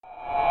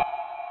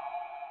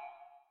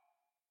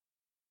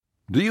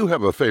Do you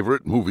have a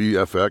favorite movie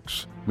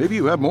FX? Maybe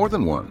you have more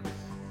than one.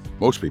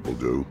 Most people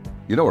do.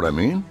 You know what I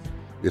mean?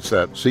 It's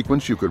that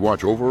sequence you could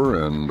watch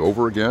over and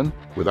over again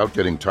without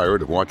getting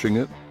tired of watching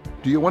it.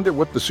 Do you wonder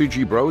what the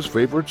CG Bros'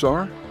 favorites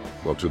are?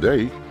 Well,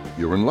 today,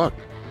 you're in luck.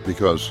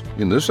 Because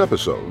in this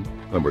episode,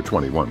 number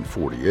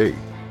 2148,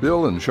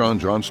 Bill and Sean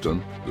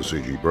Johnston, the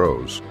CG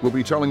Bros, will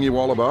be telling you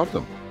all about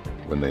them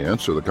when they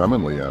answer the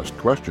commonly asked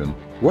question,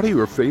 what are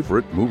your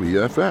favorite movie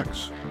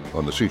FX?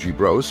 On the CG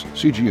Bros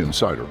CG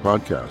Insider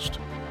Podcast.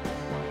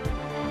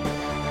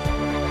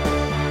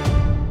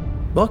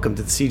 Welcome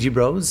to the CG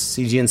Bros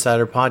CG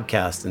Insider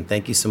Podcast, and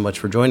thank you so much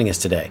for joining us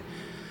today.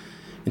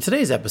 In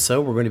today's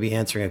episode, we're going to be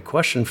answering a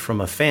question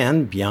from a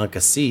fan, Bianca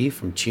C.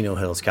 from Chino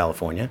Hills,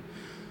 California,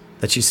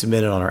 that she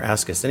submitted on our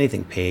Ask Us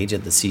Anything page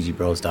at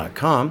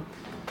thecgbros.com.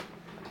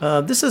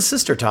 This is a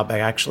sister topic,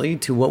 actually,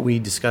 to what we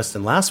discussed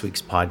in last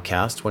week's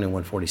podcast,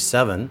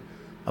 2147,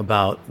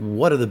 about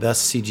what are the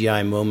best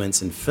CGI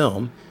moments in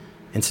film.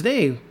 And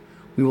today,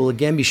 we will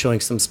again be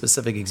showing some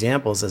specific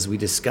examples as we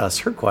discuss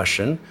her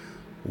question,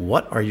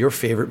 what are your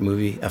favorite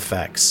movie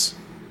effects?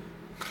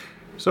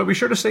 So be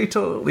sure to stay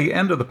till the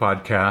end of the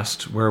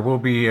podcast, where we'll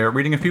be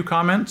reading a few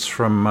comments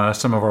from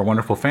some of our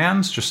wonderful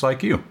fans, just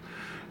like you.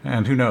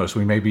 And who knows,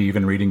 we may be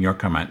even reading your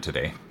comment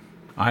today.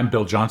 I'm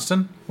Bill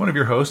Johnston, one of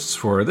your hosts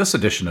for this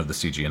edition of the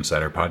CG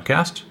Insider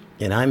Podcast.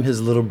 And I'm his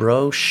little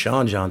bro,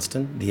 Sean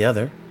Johnston, the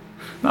other.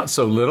 Not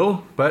so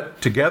little, but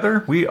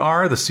together we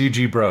are the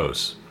CG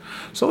Bros.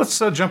 So let's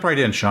jump right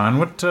in, Sean.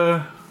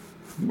 Where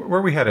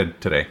are we headed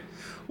today?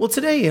 Well,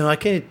 today, I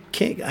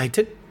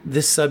took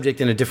this subject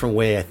in a different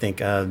way, I think,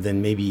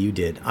 than maybe you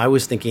did. I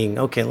was thinking,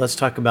 okay, let's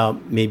talk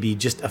about maybe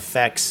just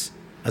effects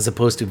as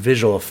opposed to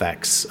visual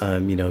effects,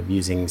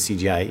 using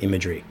CGI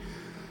imagery.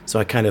 So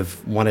I kind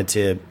of wanted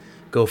to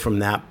go from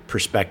that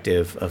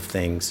perspective of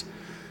things.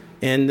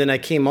 And then I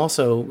came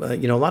also, a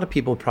lot of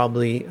people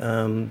probably,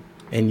 and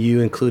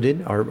you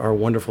included, our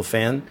wonderful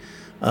fan,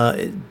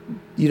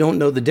 you don't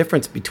know the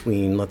difference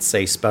between, let's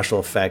say, special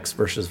effects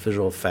versus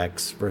visual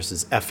effects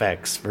versus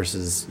FX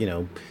versus,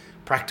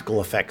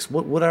 practical effects.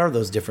 What are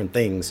those different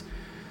things?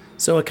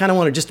 So I kind of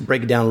wanted just to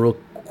break it down real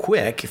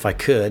quick, if I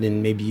could,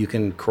 and maybe you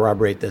can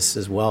corroborate this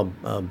as well,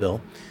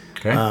 Bill.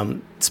 Okay.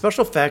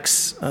 Special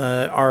effects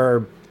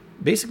are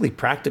basically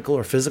practical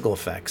or physical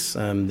effects.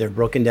 They're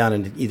broken down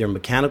into either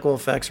mechanical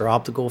effects or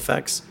optical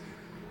effects.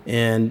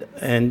 And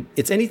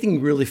it's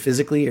anything really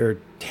physically or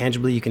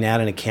tangibly you can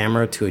add in a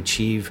camera to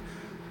achieve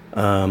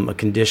a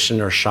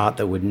condition or shot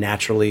that wouldn't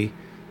naturally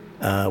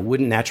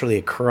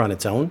occur on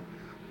its own.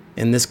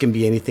 And this can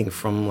be anything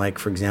from, like,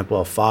 for example,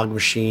 a fog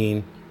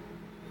machine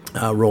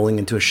rolling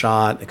into a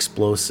shot,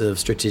 explosive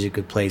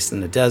strategically placed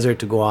in the desert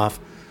to go off,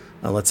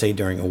 let's say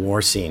during a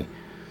war scene.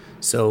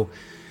 So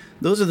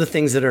those are the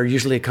things that are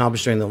usually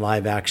accomplished during the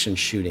live action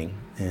shooting.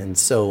 And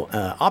so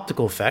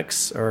optical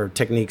effects are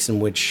techniques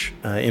in which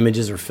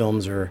images or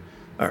films or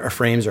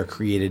frames are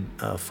created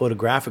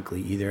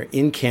photographically, either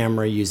in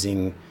camera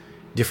using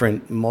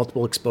different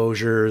multiple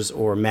exposures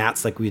or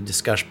mats like we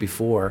discussed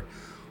before,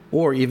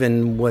 or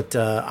even what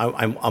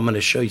I'm going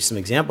to show you some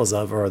examples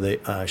of are the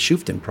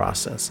Schuften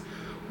process,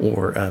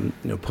 or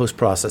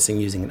post-processing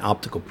using an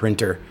optical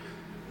printer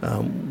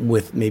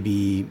with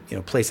maybe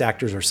place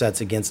actors or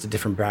sets against a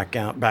different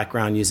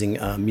background using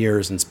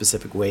mirrors in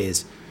specific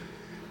ways.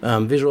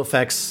 Visual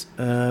effects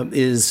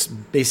is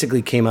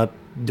basically came up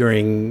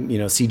during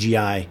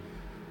CGI,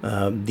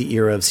 the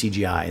era of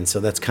CGI, and so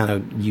that's kind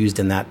of used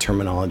in that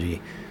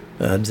terminology.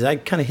 Did I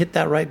kind of hit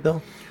that right,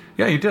 Bill?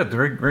 Yeah, you did.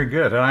 Very, very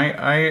good. And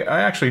I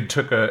actually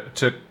took a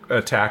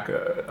tack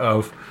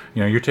of,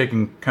 you're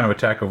taking kind of a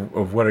tack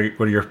of what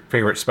are your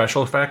favorite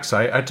special effects.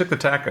 I took the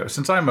tack of,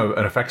 since I'm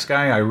an effects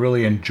guy, I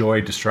really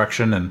enjoy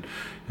destruction, and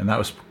that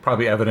was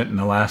probably evident in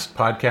the last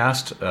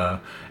podcast.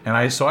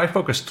 So I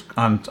focused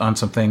on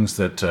some things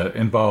that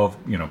involve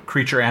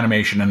creature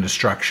animation and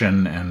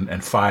destruction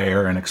and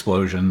fire and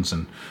explosions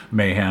and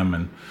mayhem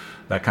and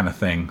that kind of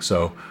thing.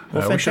 So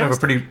we should have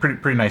a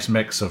pretty nice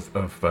mix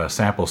of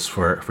samples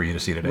for you to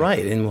see today.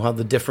 Right, and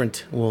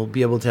we'll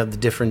be able to have the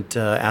different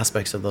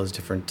aspects of those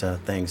different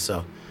things.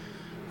 So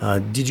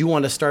did you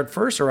want to start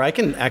first, or I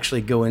can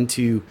actually go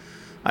into?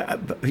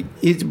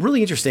 It's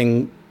really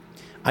interesting.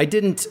 I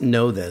didn't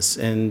know this,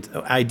 and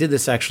I did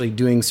this actually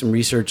doing some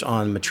research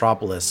on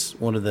Metropolis,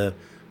 one of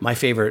my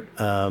favorite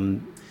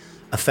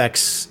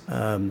effects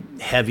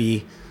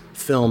heavy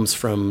films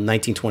from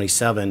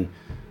 1927.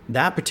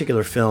 That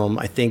particular film,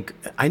 I think,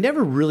 I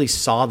never really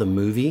saw the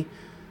movie.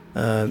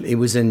 It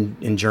was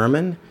in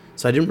German,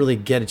 so I didn't really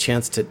get a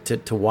chance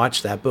to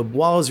watch that. But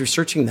while I was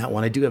researching that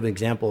one, I do have an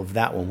example of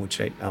that one,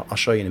 which I'll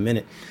show you in a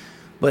minute.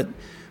 But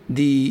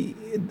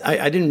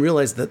I didn't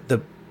realize that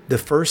the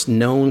first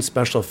known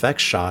special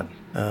effects shot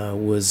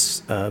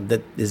was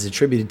that is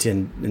attributed to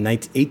in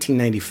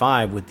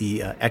 1895 with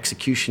the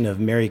execution of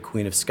Mary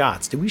Queen of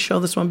Scots. Did we show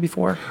this one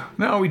before?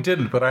 No, we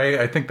didn't, but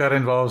I think that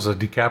involves a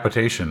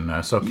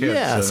decapitation. So kids,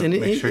 yes, and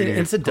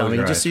it's a dummy.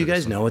 Just so you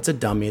guys know, it's a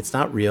dummy. It's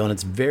not real, and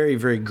it's very,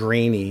 very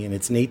grainy. And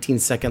it's an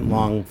 18-second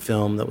long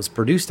film that was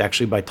produced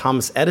actually by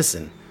Thomas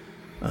Edison.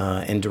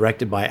 and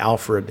directed by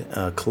Alfred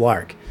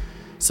Clark.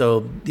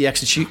 So the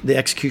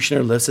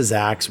executioner lifts his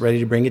axe, ready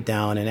to bring it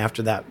down, and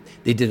after that,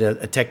 they did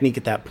a technique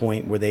at that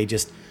point where they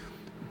just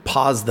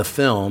paused the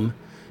film,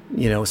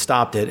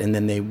 stopped it, and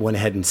then they went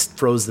ahead and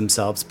froze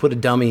themselves, put a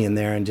dummy in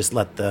there, and just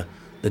let the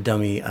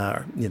dummy,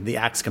 the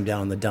axe come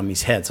down on the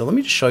dummy's head. So let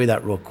me just show you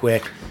that real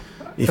quick.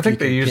 I think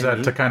they use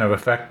that to kind of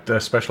affect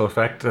special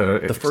effect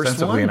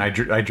extensively in I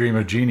Dream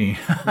of Jeannie.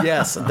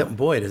 Yes.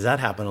 Boy, does that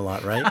happen a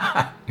lot,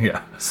 right?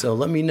 Yeah. So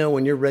let me know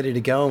when you're ready to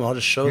go, and I'll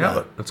just show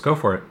that. Let's go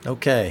for it.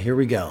 Okay, here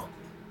we go.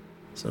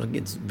 So it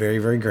gets very,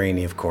 very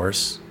grainy, of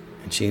course.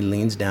 And she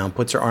leans down,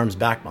 puts her arms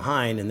back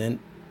behind, and then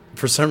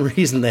for some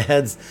reason the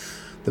head's...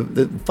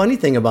 The funny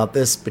thing about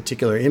this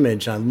particular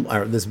image,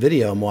 or this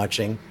video I'm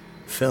watching,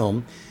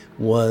 film,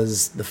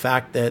 was the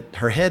fact that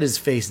her head is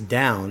face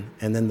down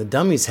and then the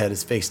dummy's head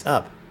is faced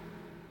up.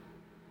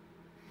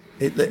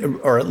 It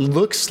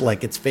looks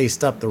like it's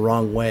faced up the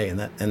wrong way in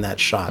that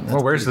shot.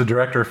 Well, where's the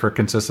director for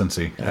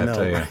consistency? I know.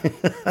 Tell you.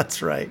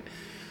 That's right.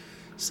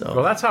 So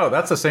well,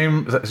 that's the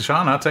same,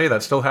 Sean. I'll tell you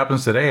that still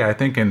happens today. I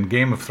think in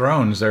Game of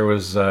Thrones there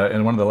was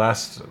in one of the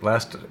last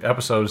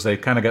episodes they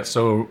kind of got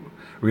so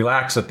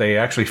relaxed that they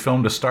actually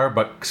filmed a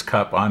Starbucks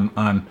cup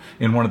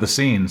in one of the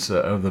scenes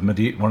of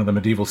one of the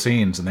medieval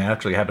scenes, and they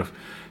actually had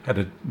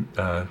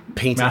to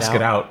mask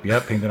it out. Yeah,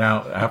 paint it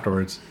out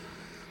afterwards.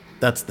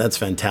 That's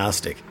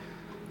fantastic.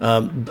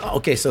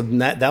 Okay, so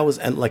that was,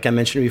 like I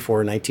mentioned before,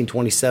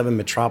 1927,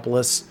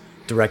 Metropolis,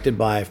 directed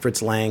by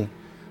Fritz Lang,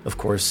 of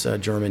course,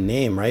 German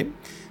name, right?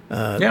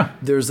 Yeah.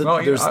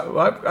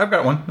 I've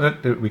got one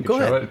that we could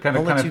show. It kind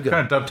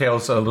of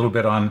dovetails a little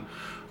bit on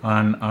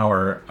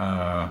our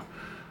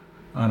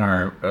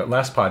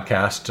last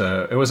podcast.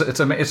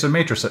 It's a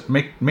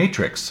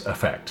matrix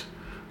effect.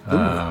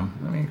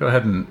 Let me go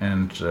ahead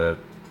and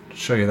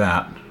show you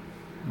that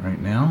right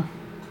now.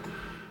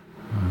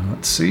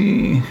 Let's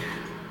see.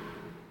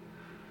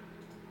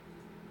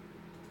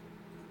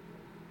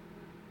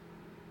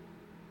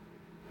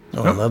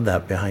 Oh, I love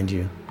that behind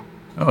you.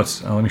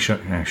 Let me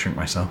shrink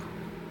myself.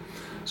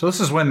 So this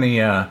is when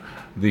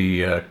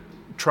the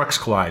trucks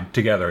collide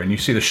together, and you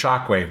see the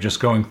shockwave just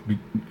going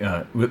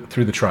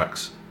through the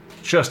trucks.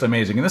 Just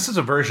amazing. And this is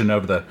a version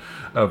of the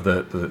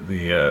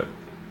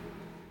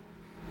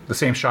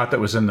same shot that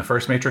was in the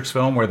first Matrix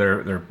film, where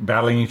they're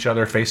battling each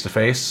other face to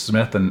face,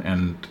 Smith and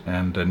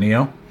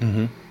Neo.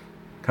 Mm-hmm.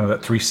 Kind of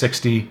that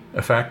 360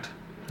 effect.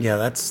 Yeah,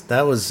 that's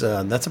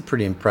a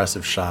pretty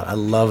impressive shot. I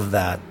love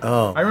that.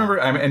 Oh, I remember,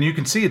 and you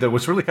can see that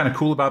what's really kind of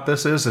cool about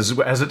this is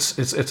as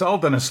it's all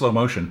done in slow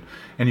motion,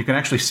 and you can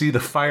actually see the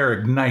fire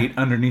ignite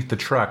underneath the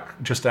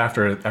truck just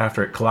after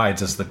it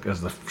collides as the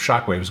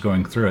shockwave is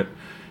going through it.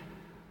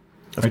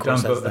 Right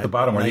down at the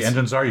bottom where the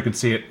engines are, you can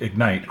see it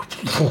ignite.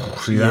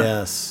 See that?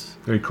 Yes.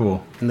 Very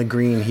cool. And the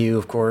green hue,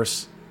 of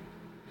course.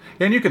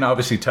 And you can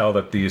obviously tell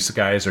that these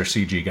guys are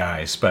CG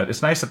guys, but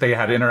it's nice that they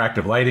had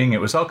interactive lighting.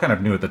 It was all kind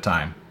of new at the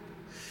time.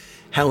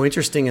 How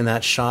interesting in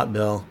that shot,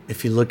 Bill.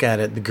 If you look at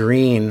it, the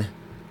green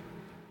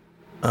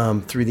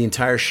through the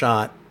entire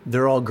shot,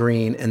 they're all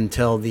green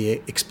until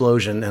the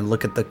explosion, and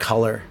look at the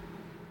color.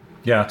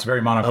 Yeah, it's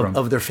very monochrome.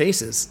 Of their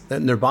faces.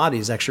 And their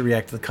bodies actually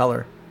react to the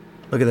color.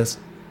 Look at this.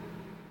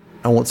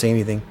 I won't say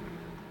anything.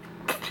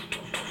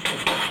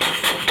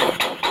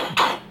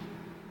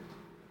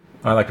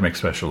 I like to make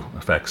special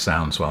effects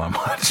sounds while I'm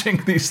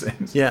watching these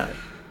things. Yeah.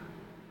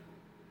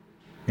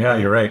 Yeah,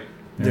 you're right.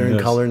 They're in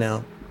color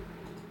now.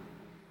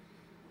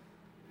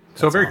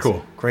 So very awesome.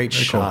 Cool. Great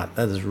very shot.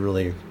 Cool. That is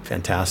really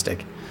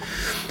fantastic.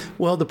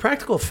 Well, the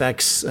practical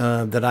effects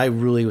that I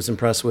really was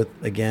impressed with,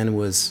 again,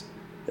 was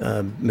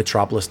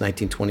Metropolis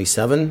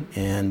 1927.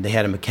 And they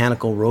had a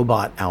mechanical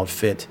robot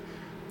outfit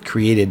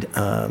created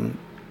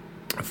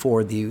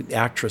for the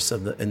actress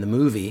in the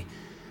movie.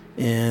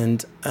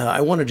 And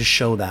I wanted to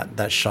show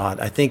that shot.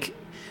 I think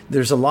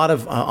there's a lot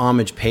of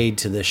homage paid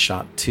to this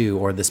shot, too,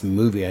 or this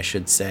movie, I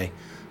should say.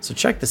 So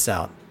check this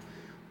out.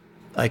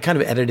 I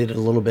kind of edited it a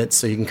little bit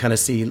so you can kind of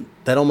see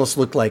that almost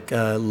looked like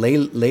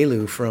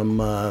Leilu from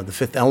The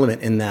Fifth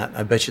Element in that.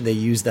 I bet you they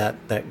used that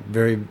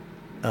very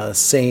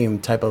same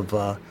type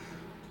of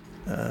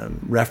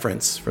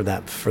reference for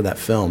that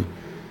film.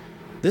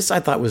 This I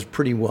thought was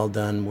pretty well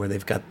done, where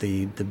they've got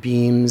the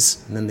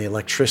beams and then the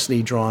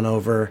electricity drawn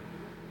over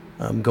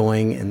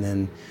going, and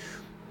then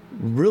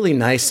really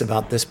nice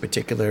about this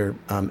particular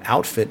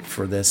outfit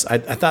for this. I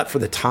thought for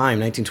the time,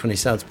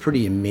 1927, it's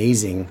pretty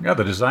amazing. Yeah,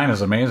 the design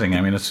is amazing.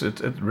 I mean,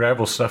 it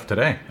rivals stuff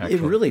today, actually.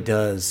 It really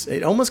does.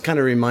 It almost kind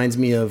of reminds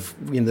me of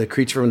the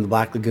Creature from the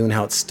Black Lagoon,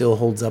 how it still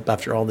holds up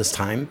after all this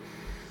time.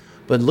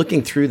 But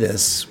looking through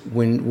this,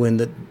 when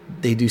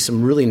they do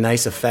some really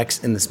nice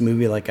effects in this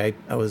movie, like I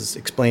was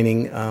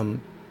explaining the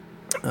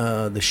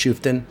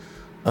Schuften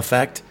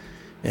effect,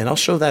 and I'll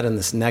show that in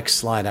this next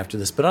slide after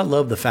this. But I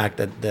love the fact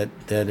that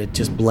it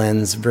just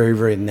blends very,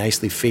 very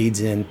nicely, fades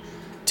in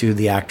to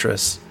the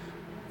actress.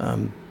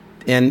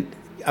 And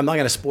I'm not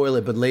going to spoil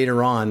it, but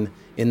later on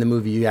in the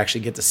movie, you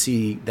actually get to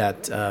see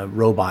that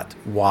robot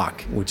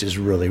walk, which is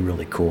really,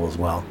 really cool as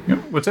well. You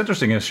know, what's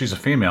interesting is she's a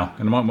female,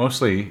 and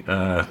mostly,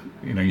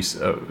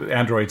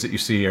 androids that you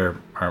see have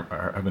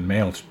been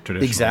male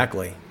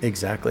traditionally.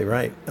 Exactly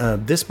right.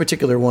 This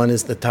particular one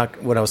is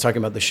what I was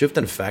talking about, the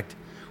Shifting effect,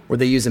 where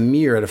they use a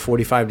mirror at a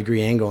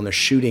 45-degree angle, and they're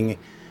shooting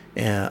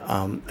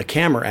a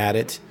camera at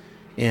it,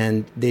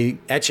 and they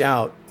etch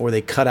out or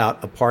they cut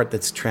out a part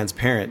that's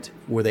transparent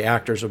where the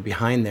actors are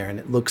behind there, and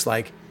it looks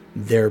like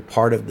they're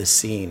part of the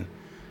scene.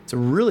 It's a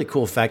really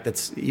cool effect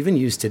that's even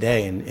used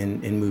today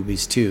in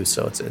movies too.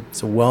 So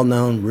it's a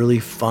well-known, really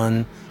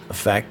fun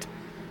effect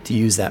to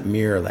use that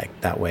mirror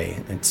like that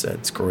way.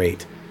 It's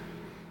great.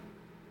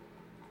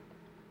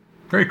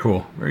 Very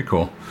cool. Very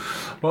cool.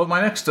 Well,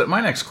 my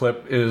next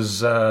clip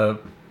is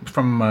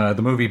from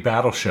the movie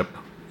Battleship.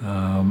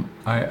 I'm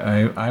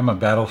a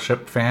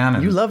Battleship fan.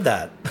 And you love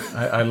that.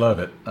 I love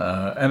it.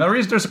 And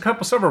there's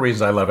several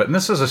reasons I love it. And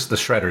this is the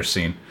Shredder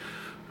scene.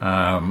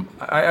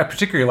 I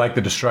particularly like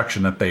the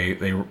destruction that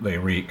they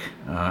wreak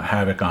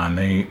havoc on.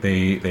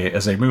 They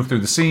as they move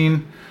through the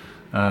scene,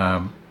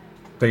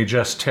 they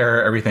just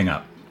tear everything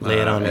up. Lay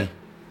it on me.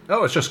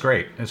 Oh, it's just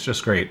great. It's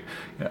just great.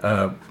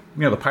 The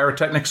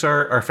pyrotechnics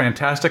are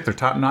fantastic. They're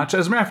top notch.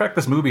 As a matter of fact,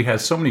 this movie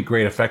has so many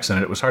great effects in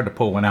it. It was hard to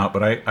pull one out,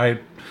 but I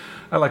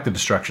like the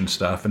destruction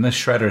stuff. And this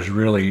Shredder's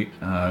really,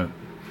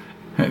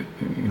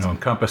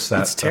 encompass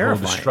that whole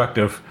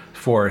destructive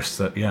force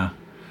that,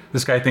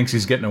 This guy thinks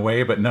he's getting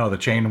away, but no, the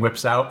chain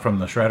whips out from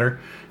the Shredder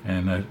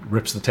and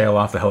rips the tail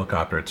off the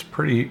helicopter. It's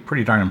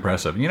pretty darn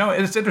impressive. You know,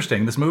 it's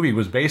interesting. This movie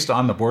was based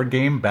on the board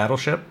game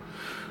Battleship.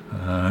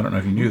 I don't know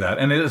if you knew that.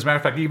 And as a matter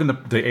of fact, even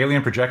the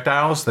alien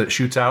projectiles that it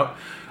shoots out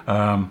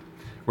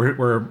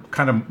were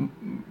kind of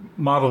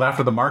modeled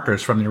after the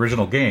markers from the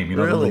original game. You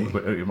know, really?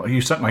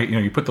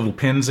 You put the little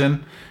pins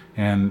in,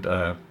 and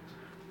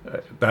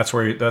that's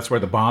where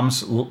the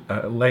bombs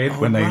laid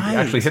when they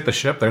actually hit the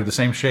ship. They're the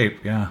same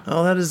shape. Yeah.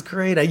 Oh, that is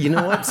great. You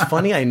know what's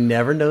funny? I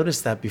never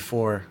noticed that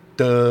before.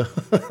 Duh.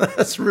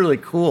 That's really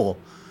cool.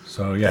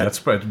 So yeah, it's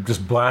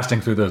just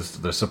blasting through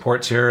the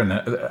supports here, and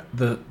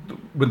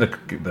when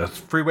the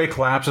freeway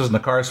collapses and the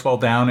cars fall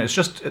down, it's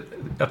just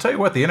I'll tell you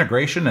what, the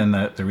integration and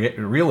the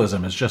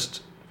realism is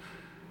just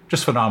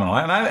phenomenal.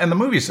 And the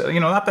movie's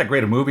not that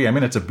great a movie. I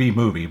mean, it's a B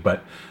movie,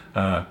 but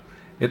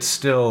it's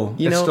still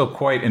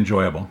quite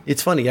enjoyable.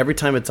 It's funny, every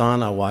time it's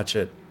on, I'll watch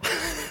it.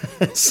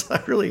 So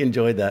I really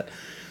enjoyed that.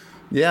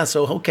 Yeah.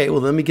 So okay, well,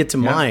 let me get to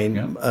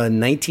mine.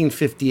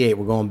 1958.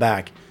 We're going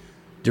back.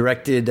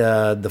 Directed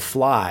The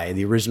Fly,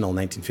 the original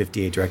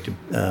 1958, directed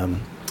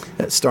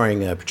starring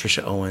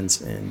Patricia Owens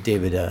and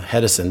David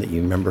Hedison, that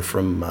you remember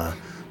from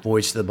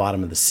Voyage to the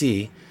Bottom of the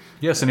Sea.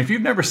 Yes, and if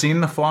you've never seen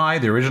The Fly,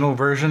 the original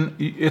version,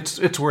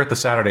 it's worth the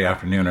Saturday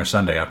afternoon or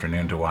Sunday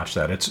afternoon to watch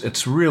that.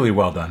 It's really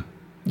well done.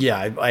 Yeah,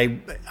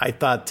 I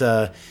thought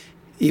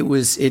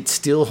it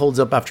still holds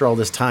up after all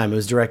this time. It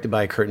was directed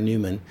by Kurt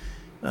Newman.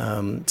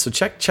 So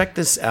check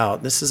this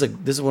out. This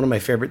is one of my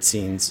favorite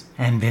scenes.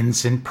 And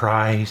Vincent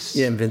Price.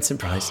 Yeah, and Vincent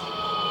Price.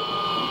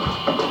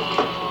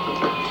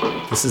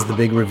 This is the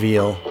big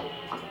reveal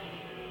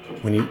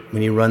when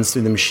he runs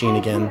through the machine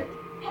again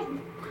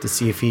to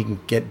see if he can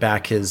get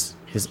back his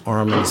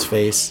arm and his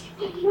face.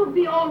 You'll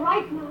be all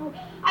right now.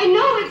 I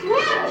know it's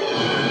working.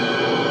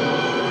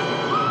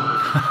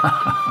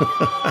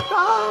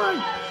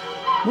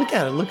 Look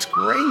at it. It looks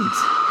great.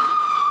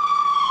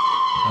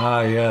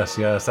 Ah, yes.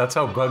 That's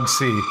how bugs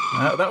see.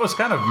 That was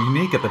kind of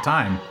unique at the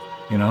time,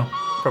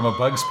 from a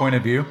bug's point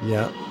of view.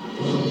 Yeah.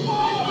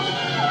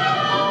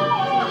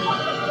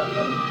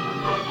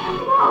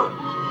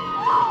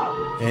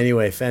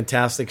 Anyway,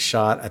 fantastic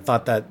shot. I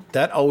thought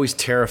that always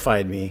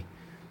terrified me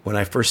when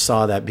I first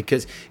saw that,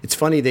 because it's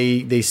funny.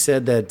 They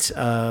said that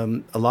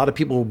a lot of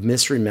people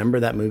misremember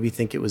that movie,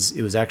 think it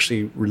was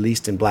actually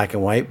released in black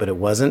and white, but it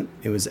wasn't.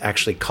 It was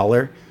actually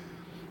color.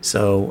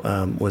 So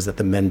was that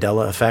the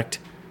Mandela effect?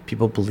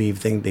 People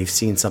believe they've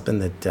seen something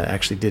that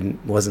actually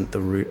wasn't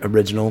the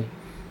original.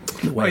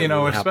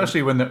 Well,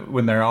 especially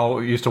when they're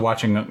all used to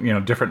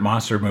watching, different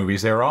monster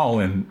movies, they were all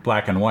in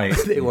black and white.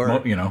 They were,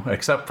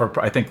 except for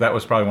I think that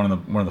was probably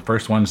one of the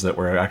first ones that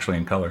were actually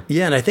in color.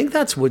 Yeah, and I think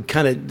that's what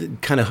kind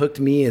of hooked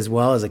me as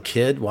well as a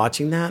kid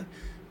watching that.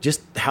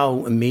 Just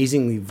how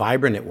amazingly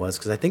vibrant it was,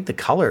 because I think the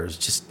color is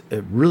just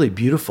really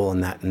beautiful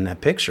in that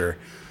picture.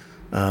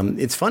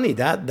 It's funny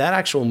that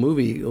actual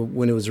movie,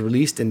 when it was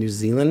released in New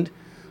Zealand,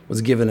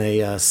 was given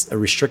a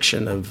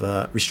restriction of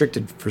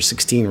restricted for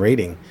 16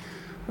 rating.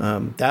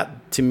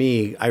 That, to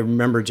me, I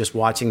remember just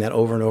watching that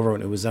over and over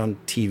when it was on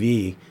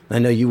TV. And I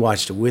know you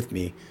watched it with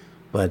me,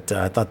 but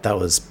I thought that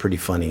was pretty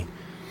funny.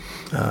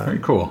 Very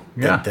cool.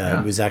 Yeah.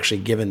 It was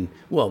actually given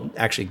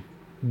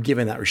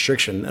that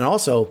restriction. And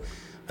also,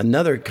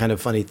 another kind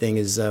of funny thing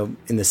is in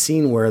the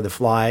scene where the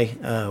Fly,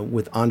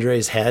 with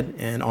Andre's head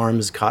and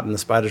arms caught in the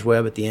spider's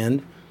web at the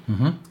end,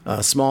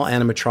 a small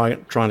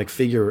animatronic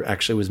figure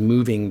actually was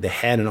moving the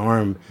head and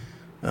arm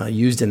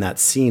used in that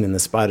scene in the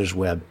spider's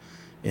web.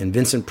 And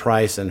Vincent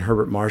Price and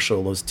Herbert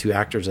Marshall, those two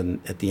actors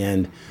at the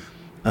end,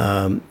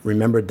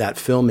 remembered that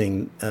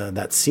filming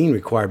that scene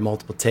required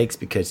multiple takes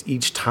because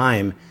each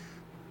time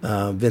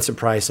Vincent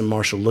Price and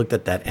Marshall looked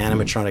at that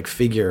animatronic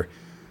figure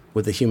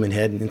with a human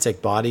head and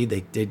insect body,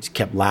 they just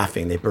kept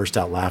laughing. They burst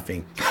out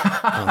laughing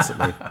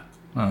constantly.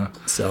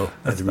 So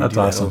I had to redo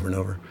that over and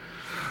over.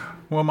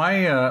 Well,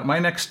 my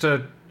next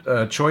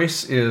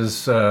choice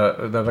is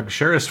that I can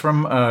share is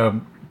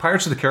from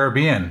Pirates of the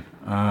Caribbean.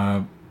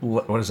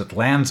 What is it?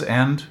 Land's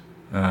End.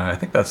 I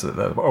think that's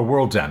or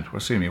World's End.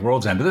 Excuse me,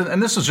 World's End.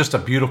 And this is just a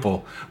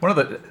beautiful one of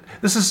the.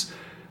 This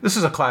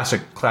is a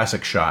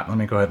classic shot. Let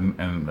me go ahead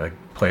and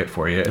play it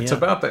for you. It's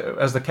about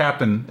as the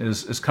captain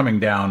is coming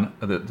down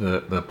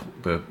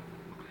the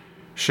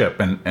ship,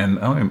 and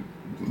let me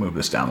move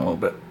this down a little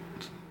bit.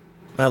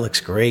 That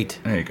looks great.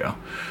 There you go.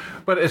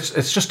 But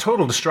it's just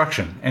total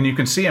destruction, and you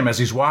can see him as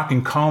he's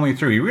walking calmly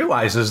through. He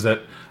realizes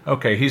that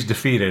okay, he's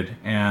defeated,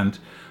 and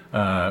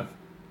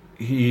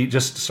he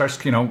just starts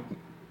the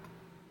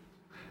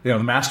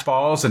mast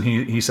falls, and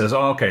he says,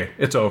 "Oh, okay,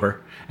 it's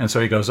over." And so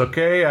he goes,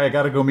 "Okay, I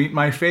got to go meet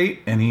my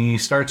fate." And he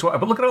starts.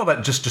 But look at all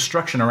that just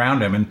destruction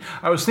around him. And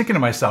I was thinking to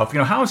myself,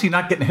 how is he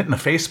not getting hit in the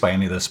face by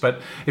any of this?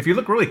 But if you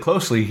look really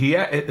closely,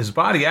 his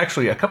body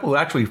a couple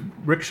actually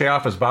ricochet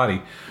off his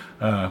body.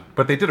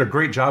 But they did a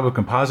great job of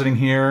compositing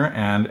here,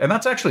 and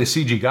that's actually a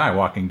CG guy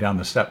walking down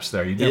the steps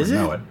there. You never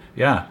know it.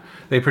 Yeah,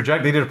 they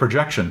did a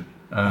projection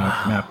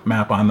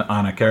map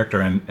on a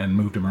character and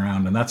moved him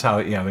around, and that's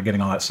how they're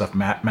getting all that stuff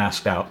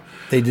masked out.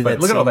 They did. But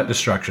look at all that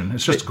destruction.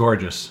 It's just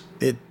gorgeous.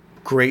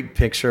 Great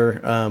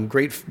picture,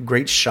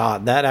 great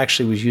shot. That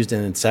actually was used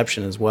in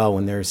Inception as well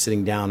when they're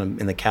sitting down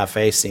in the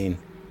cafe scene.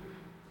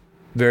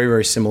 Very,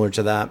 very similar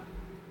to that,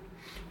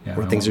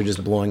 where things are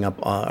just blowing up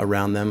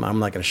around them. I'm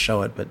not going to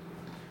show it, but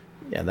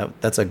yeah,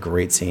 that's a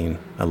great scene.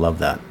 I love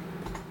that.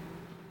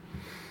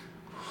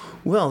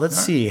 Well, let's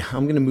see.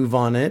 I'm going to move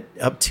on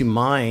up to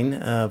mine.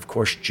 Of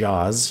course,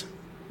 Jaws,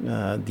 the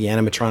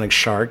animatronic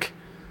shark.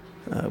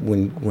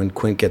 When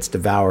Quint gets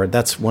devoured,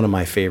 that's one of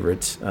my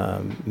favorite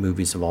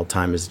movies of all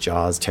time. Is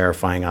Jaws.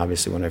 Terrifying,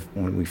 obviously,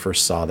 when we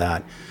first saw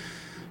that.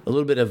 A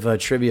little bit of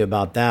trivia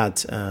about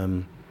that.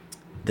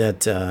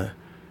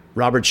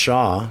 Robert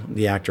Shaw,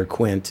 the actor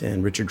Quint,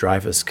 and Richard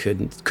Dreyfuss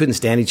couldn't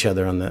stand each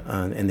other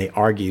and they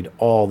argued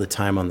all the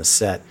time on the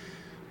set,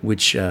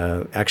 which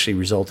actually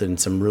resulted in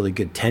some really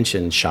good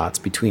tension shots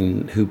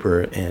between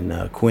Hooper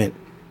and Quint.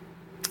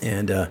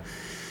 And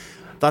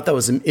thought that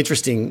was an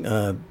interesting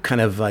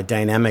kind of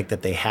dynamic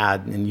that they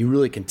had, and you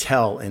really can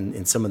tell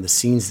in some of the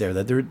scenes there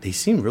that they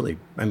seem really.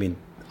 I mean,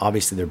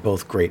 obviously they're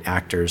both great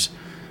actors,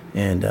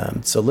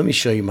 and so let me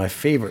show you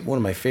one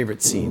of my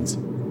favorite scenes.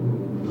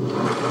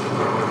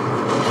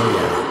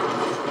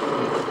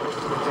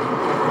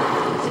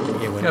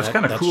 Yeah, it's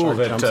kind of cool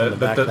that jumps in the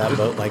back of that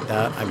boat like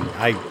that. I mean,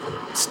 I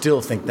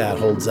still think that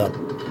holds up.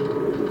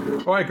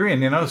 Oh, I agree,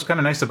 and it's kind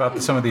of nice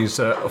about some of these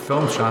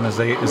films, Sean, is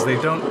they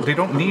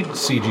don't need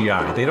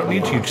CGI. They don't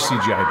need huge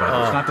CGI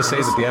budgets. Not to say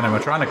that the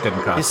animatronic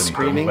didn't cost his anything,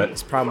 screaming but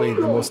is probably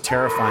the most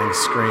terrifying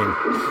scream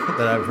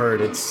that I've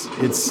heard. It's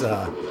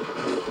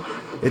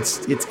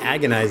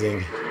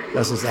agonizing.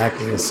 Russell's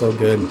acting is so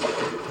good.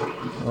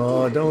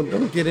 Oh,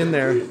 don't get in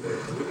there.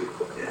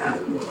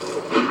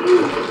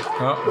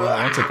 Oh,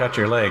 well, once it cut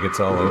your leg,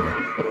 it's all over.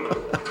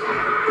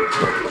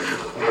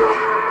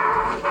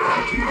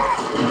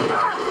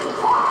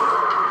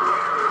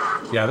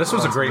 Yeah, this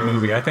was a great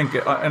movie. I think,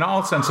 in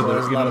all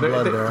sensibilities,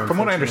 from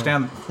what I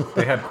understand,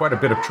 they had quite a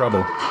bit of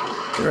trouble.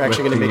 They were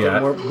actually going to make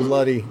it more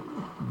bloody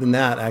than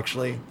that.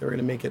 Actually, they were going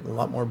to make it a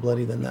lot more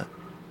bloody than that.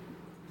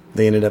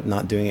 They ended up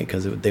not doing it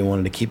because they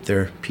wanted to keep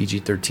their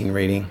PG-13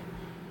 rating.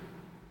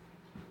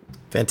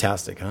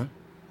 Fantastic, huh?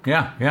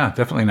 Yeah,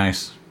 definitely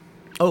nice.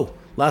 Oh,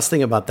 last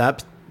thing about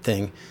that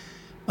thing.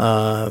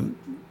 On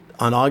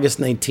August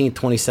 19th,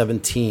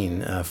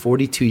 2017,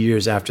 42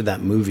 years after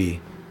that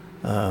movie,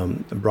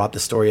 brought the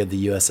story of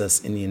the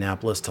USS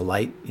Indianapolis to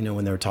light.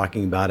 When they were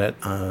talking about it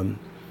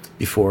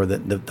before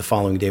the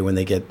following day when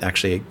they go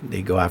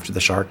after the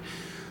shark.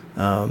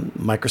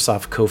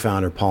 Microsoft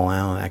co-founder Paul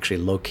Allen actually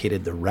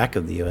located the wreck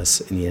of the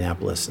USS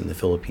Indianapolis in the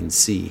Philippine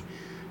Sea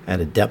at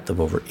a depth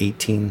of over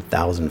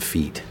 18,000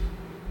 feet.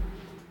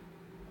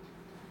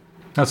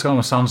 That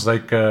almost sounds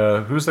like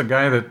who's the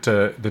guy that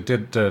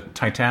did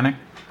Titanic?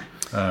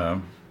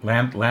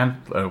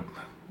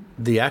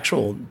 The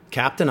actual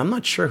captain, I'm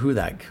not sure who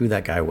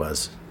that guy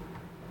was.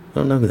 I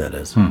don't know who that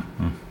is.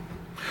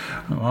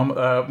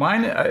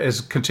 Mine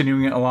is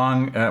continuing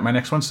along. My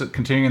next one's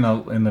continuing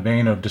in the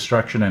vein of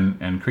destruction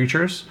and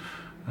creatures.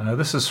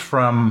 This is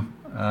from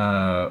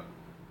the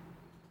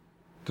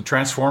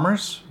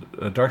Transformers,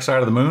 Dark Side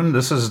of the Moon.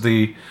 This is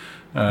the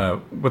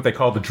what they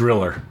call the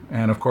Driller,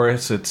 and of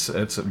course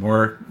it's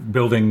more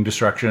building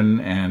destruction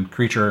and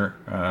creature,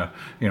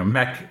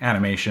 mech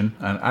animation,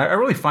 and I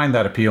really find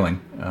that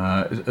appealing.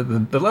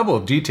 The level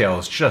of detail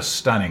is just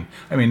stunning.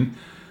 I mean,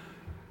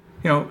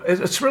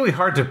 it's really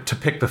hard to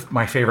pick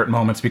my favorite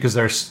moments because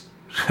there's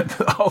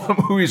all the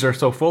movies are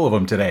so full of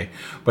them today,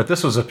 but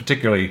this was a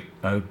particularly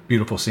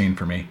beautiful scene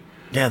for me.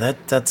 Yeah,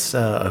 that's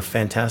a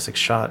fantastic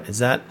shot. Is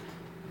that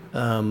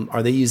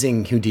Are they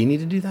using Houdini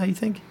to do that, you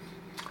think?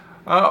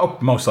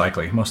 Most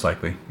likely,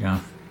 yeah.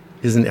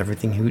 Isn't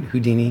everything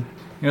Houdini?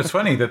 It's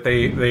funny that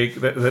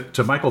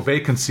that Michael Bay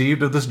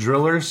conceived of this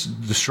driller's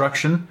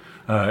destruction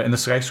in the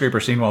skyscraper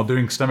scene while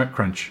doing stomach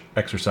crunch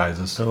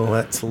exercises. Oh,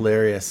 that's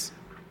hilarious.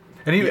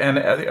 And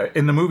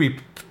in the movie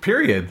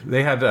period,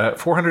 they had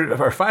 400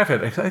 or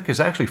 500. I think it's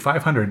actually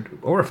 500.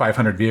 Over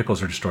 500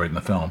 vehicles are destroyed in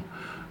the film.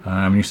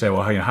 You say,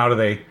 well, how do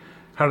they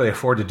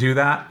afford to do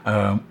that?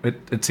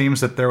 It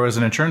seems that there was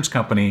an insurance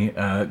company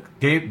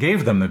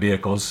gave them the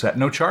vehicles at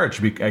no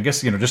charge. I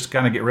guess just to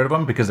kind of get rid of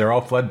them because they're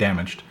all flood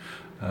damaged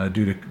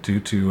due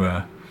to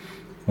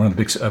one of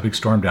the big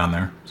storm down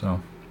there.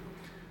 So.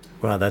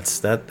 Wow,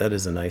 that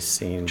is a nice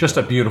scene. Just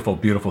a beautiful,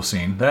 beautiful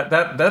scene.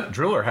 That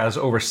driller has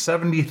over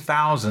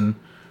 70,000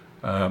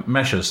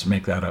 meshes.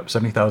 Make that up.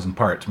 70,000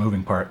 parts,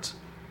 moving parts.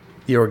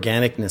 The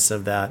organicness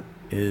of that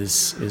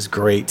is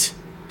great.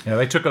 Yeah,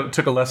 they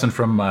took a lesson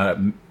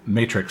from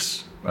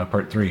Matrix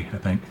Part 3, I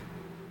think.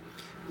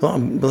 Well,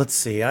 let's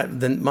see.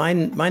 Then my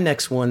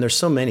next one. There's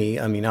so many.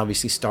 I mean,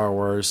 obviously Star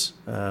Wars.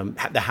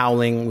 The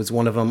Howling was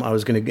one of them. I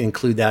was going to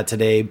include that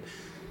today.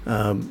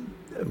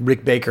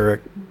 Rick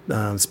Baker,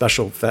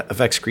 special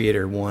effects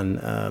creator,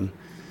 won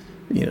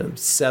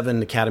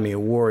 7 Academy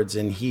Awards,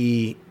 and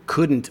he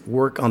couldn't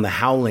work on The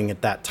Howling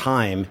at that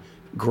time.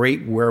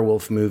 Great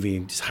werewolf movie.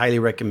 Just highly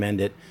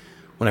recommend it.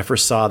 When I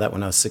first saw that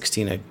when I was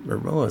 16, or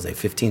what was I,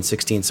 15,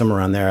 16, somewhere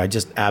around there, I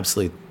just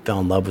absolutely fell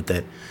in love with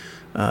it.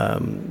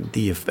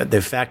 The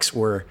effects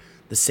were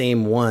the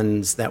same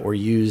ones that were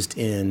used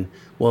in,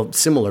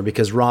 similar,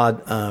 because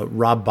Rob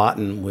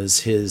Bottin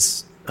was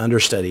his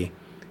understudy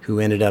who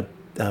ended up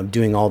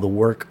doing all the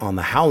work on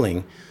The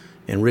Howling.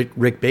 And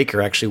Rick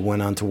Baker actually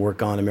went on to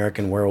work on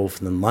American Werewolf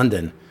in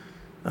London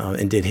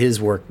and did his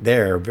work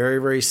there.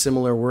 Very, very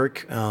similar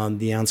work on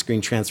the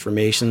on-screen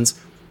transformations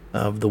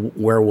of the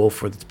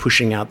werewolf with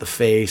pushing out the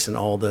face and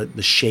all the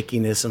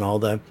shakiness and all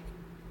the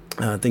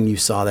thing you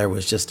saw there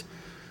was just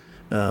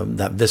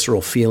that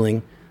visceral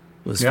feeling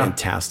was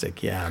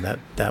fantastic. Yeah,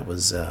 that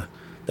was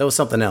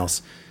something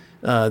else.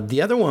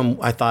 The other one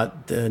I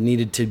thought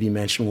needed to be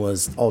mentioned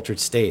was Altered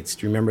States.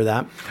 Do you remember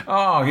that?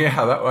 Oh yeah,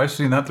 I've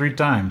seen that 3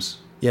 times.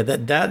 Yeah,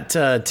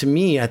 that to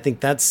me, I think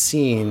that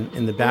scene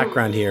in the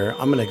background here.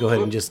 I'm going to go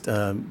ahead and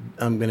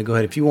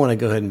if you want to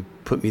go ahead and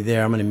put me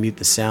there, I'm going to mute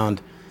the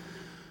sound.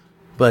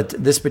 But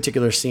this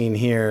particular scene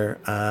here,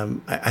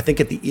 I think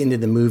at the end of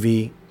the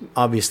movie,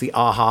 obviously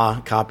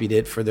Aha copied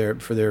it for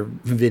their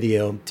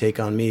video Take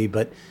on Me,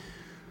 but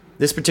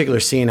this particular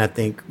scene I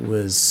think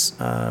was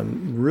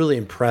really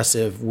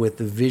impressive with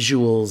the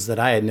visuals that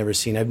I had never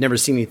seen. I've never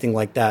seen anything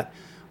like that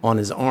on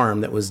his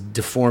arm that was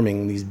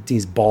deforming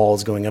these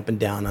balls going up and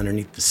down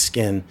underneath the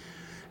skin,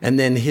 and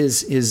then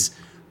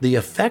the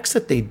effects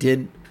that they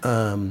did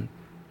of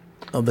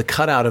the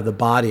cutout of the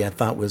body I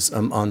thought was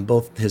on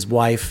both his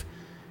wife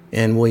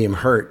and William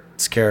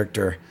Hurt's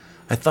character.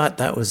 I thought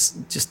that was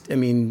just, I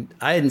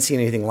hadn't seen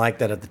anything like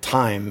that at the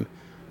time.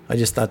 I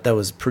just thought that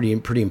was pretty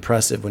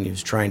impressive when he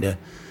was trying to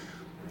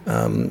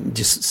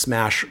just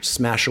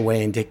smash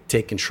away and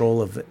take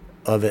control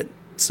of it,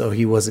 so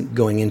he wasn't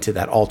going into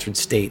that altered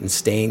state and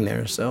staying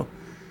there. So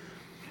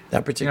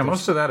that particular... Yeah,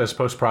 most of that is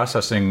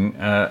post-processing.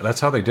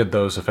 That's how they did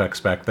those effects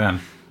back then.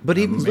 But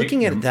even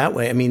looking at it that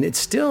way, it's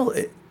still...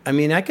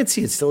 I could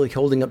see it still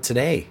holding up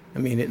today.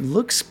 It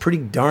looks pretty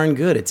darn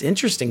good. It's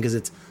interesting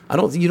because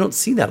you don't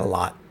see that a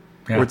lot.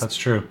 Yeah, that's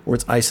true. Where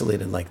it's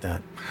isolated like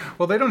that.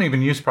 Well, they don't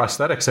even use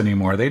prosthetics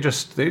anymore. They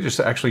just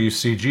actually use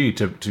CG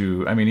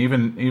to.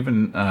 Even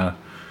in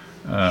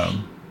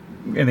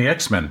the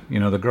X-Men,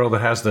 the girl that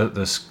has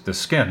the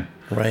skin.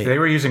 Right. They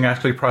were using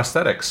actually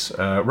prosthetics,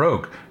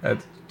 Rogue,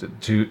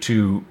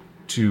 to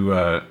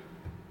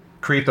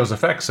create those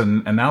effects,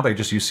 and now they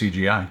just use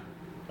CGI.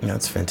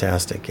 That's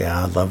fantastic.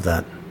 Yeah, I love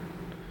that.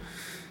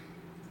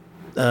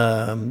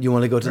 You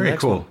want to go to the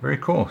next one? Very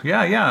cool.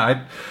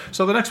 Yeah.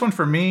 So the next one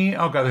for me,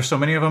 oh god, there's so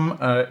many of them,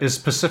 is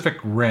Pacific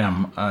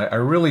Rim. I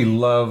really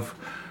love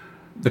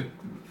the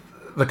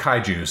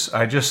kaijus.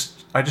 I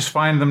just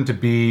find them to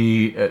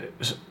be,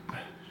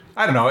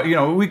 I don't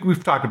know.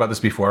 We've talked about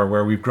this before,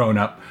 where we've grown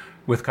up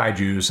with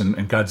kaijus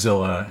and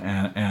Godzilla,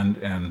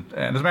 and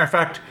as a matter of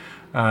fact,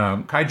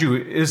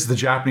 kaiju is the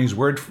Japanese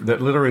word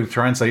that literally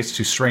translates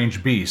to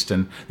strange beast,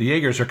 and the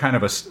Jaegers are kind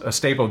of a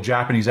staple of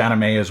Japanese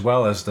anime as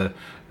well as the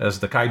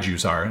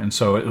kaijus are, and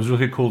so it was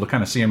really cool to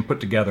kind of see them put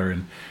together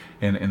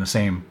in the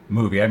same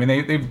movie.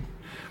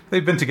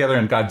 They've been together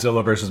in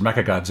Godzilla versus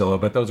Mechagodzilla,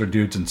 but those are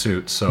dudes in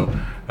suits. So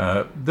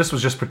this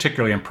was just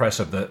particularly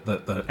impressive.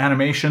 The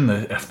animation,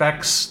 the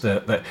effects,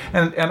 and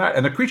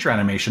the creature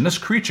animation. This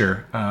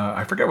creature,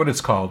 I forget what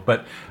it's called,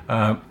 but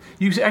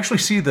you actually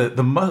see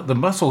the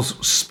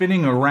muscles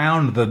spinning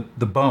around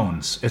the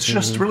bones. It's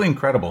just really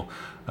incredible.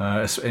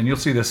 And you'll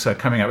see this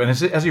coming up. And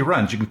as he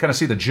runs, you can kind of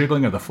see the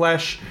jiggling of the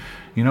flesh.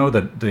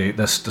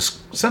 The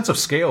sense of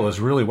scale is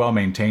really well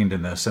maintained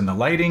in this, and the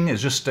lighting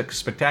is just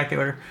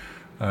spectacular.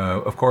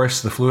 Of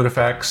course, the fluid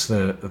effects,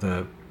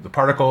 the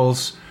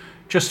particles,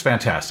 just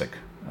fantastic.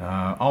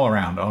 All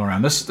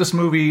around. This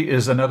movie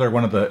is another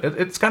one of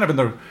it's kind of in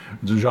the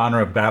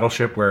genre of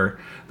Battleship, where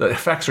the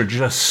effects are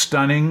just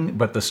stunning,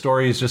 but the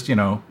story is just,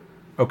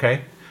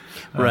 okay.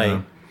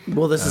 Right.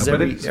 Well, this is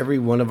every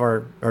one of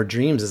our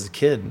dreams as a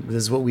kid. This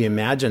is what we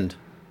imagined.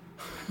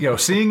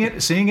 Seeing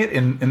it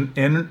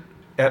in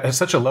at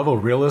such a level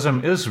of realism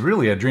is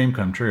really a dream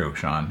come true,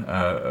 Sean.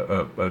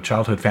 A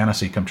childhood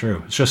fantasy come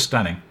true. It's just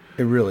stunning.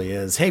 It really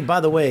is. Hey, by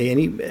the way,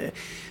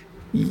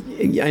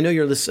 I know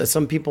you're listening.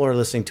 Some people are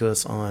listening to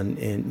us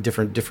in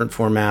different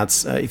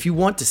formats. If you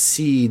want to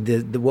see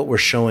the what we're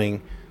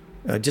showing,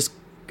 just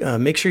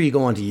make sure you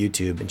go onto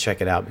YouTube and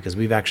check it out, because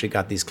we've actually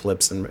got these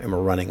clips and we're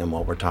running them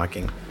while we're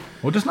talking.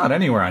 Well, just not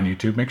anywhere on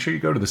YouTube. Make sure you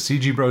go to the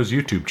CG Bros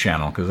YouTube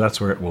channel, because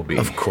that's where it will be.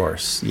 Of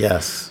course,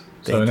 yes.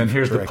 And then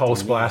here's the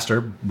pulse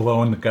blaster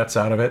blowing the guts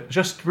out of it.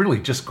 Just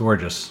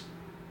gorgeous.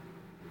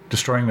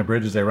 Destroying the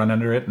bridge as they run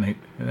under it, and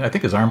I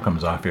think his arm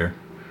comes off here.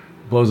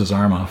 Blows his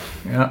arm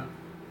off. Yeah.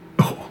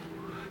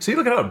 See,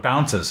 look at how it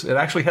bounces. It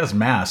actually has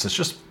mass. It's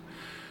just,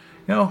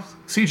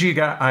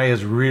 CGI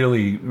has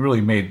really,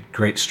 really made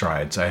great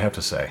strides, I have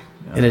to say.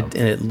 And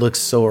it looks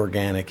so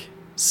organic,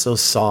 so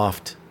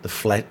soft,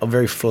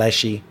 very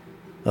fleshy.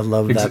 I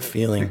love that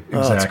feeling.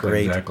 Exactly, it's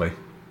great. Exactly.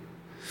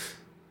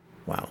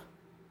 Wow.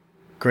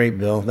 Great,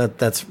 Bill.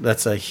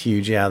 That's a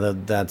huge,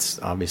 that's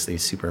obviously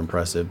super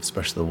impressive,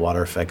 especially the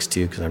water effects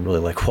too, because I really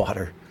like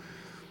water.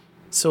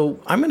 So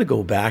I'm going to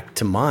go back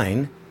to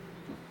mine.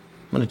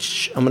 I'm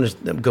going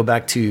to go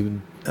back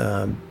to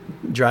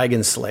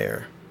Dragon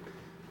Slayer.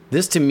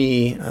 This, to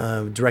me,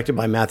 directed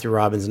by Matthew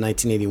Robbins in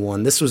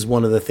 1981, this was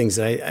one of the things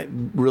that I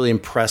really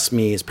impressed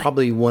me. Is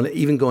probably one,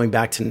 even going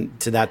back to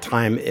that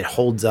time, it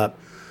holds up.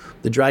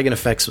 The dragon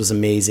effects was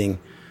amazing.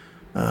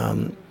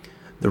 Varith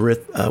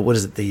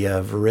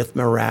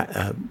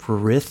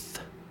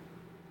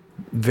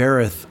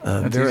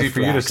That's easy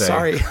for you to say.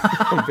 Sorry,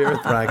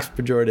 Varithrax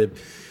pejorative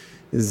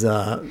is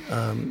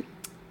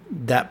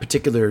that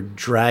particular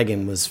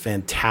dragon was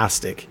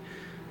fantastic.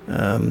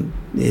 To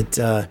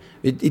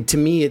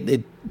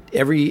me,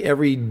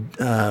 every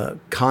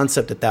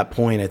concept at that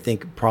point, I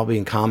think probably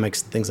in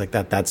comics and things like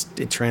that,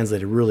 it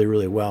translated really,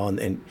 really well,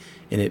 and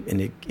it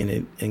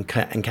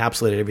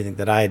encapsulated everything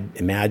that I had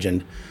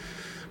imagined.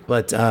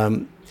 But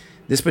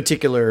this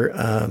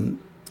particular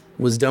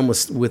was done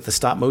with the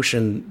stop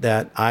motion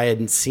that I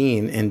hadn't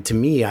seen, and to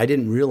me, I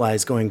didn't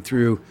realize going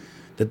through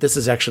that this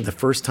is actually the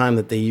first time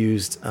that they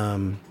used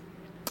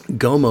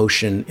go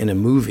motion in a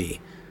movie.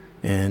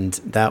 And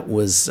that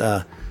was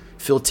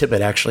Phil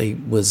Tippett actually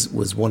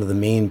was one of the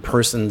main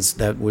persons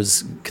that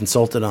was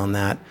consulted on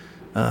that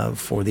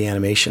for the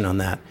animation on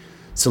that.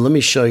 So let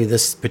me show you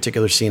this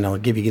particular scene. I'll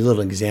give you a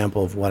little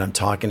example of what I'm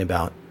talking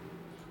about.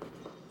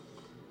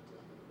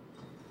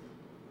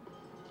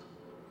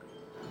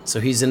 So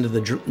he's into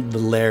the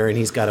lair, and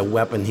he's got a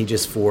weapon he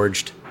just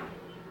forged,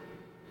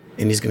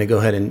 and he's going to go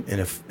ahead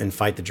and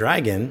fight the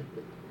dragon,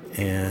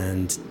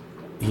 and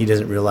he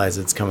doesn't realize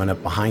it's coming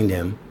up behind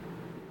him.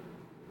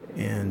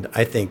 And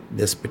I think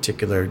this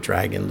particular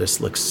dragon just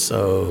looks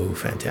so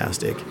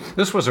fantastic.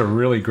 This was a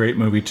really great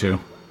movie too.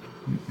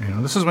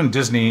 This is when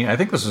Disney. I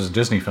think this was a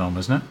Disney film,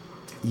 isn't it?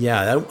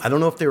 Yeah, I don't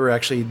know if they were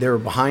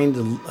behind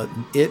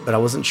it, but I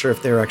wasn't sure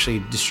if they were actually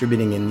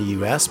distributing in the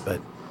U.S.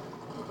 But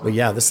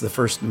yeah, this is the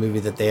first movie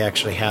that they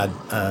actually had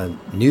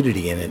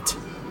nudity in it.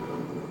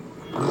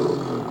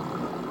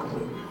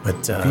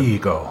 But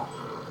Vigo.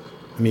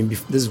 I mean,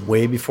 this is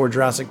way before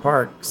Jurassic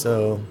Park,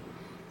 so.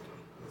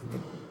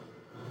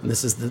 And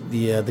this is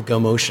the go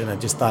motion. I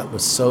just thought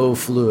was so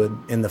fluid,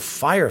 and the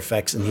fire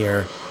effects in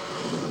here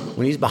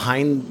when he's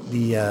behind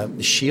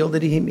the shield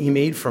that he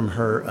made from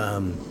her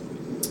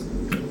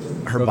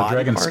body the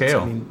dragon parts.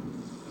 scale. I mean,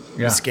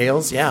 Yeah.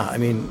 Scales. Yeah, I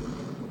mean,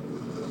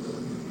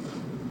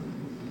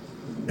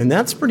 and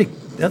that's pretty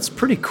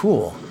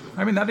cool.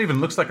 I mean, that even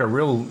looks like a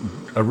real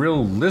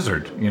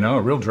lizard.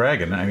 A real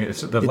dragon. I mean,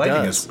 the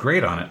lighting is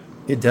great on it.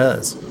 It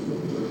does.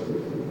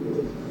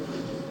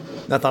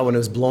 I thought when it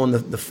was blowing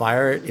the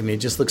fire, I mean, it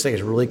just looks like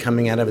it's really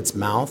coming out of its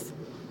mouth.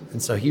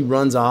 And so he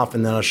runs off,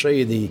 and then I'll show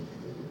you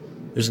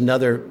there's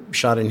another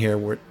shot in here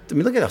where, I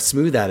mean, look at how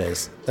smooth that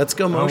is. That's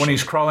go motion. Oh, when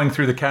he's crawling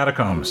through the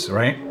catacombs,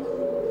 right?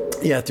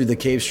 Yeah, through the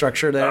cave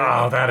structure there.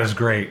 Oh, that is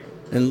great.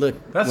 And look.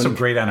 That's some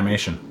great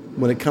animation.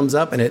 When it comes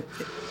up, and it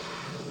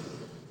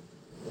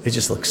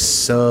just looks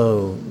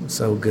so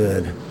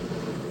good.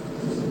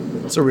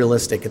 So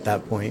realistic at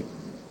that point.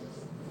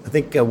 I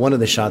think one of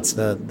the shots,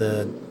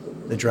 the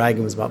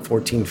dragon was about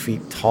 14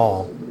 feet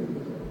tall.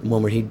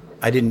 One where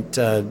I didn't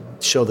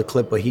show the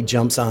clip, but he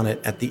jumps on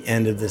it at the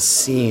end of this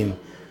scene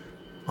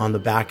on the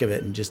back of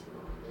it and just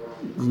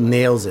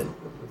nails it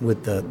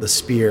with the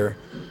spear.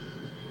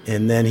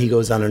 And then he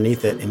goes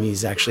underneath it, and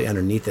he's actually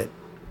underneath it.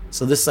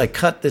 So I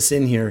cut this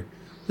in here.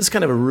 This is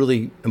kind of a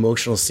really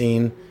emotional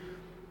scene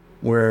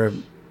where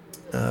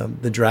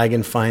the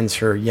dragon finds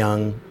her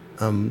young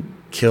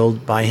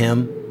killed by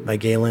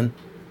Galen.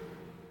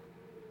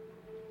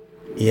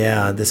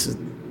 Yeah, this is,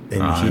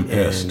 I'm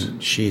pissed.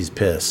 And she's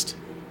pissed,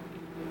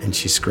 and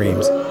she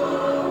screams,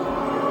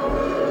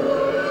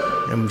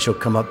 and she'll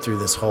come up through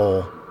this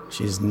hole.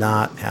 She's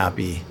not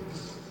happy.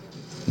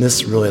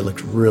 This really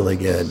looked really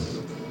good.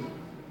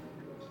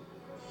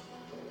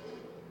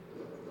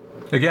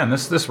 Again,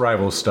 this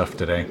rivals stuff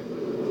today.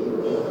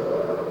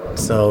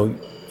 So,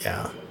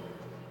 yeah.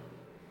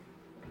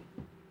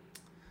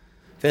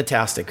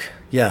 Fantastic.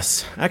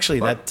 Yes. Actually,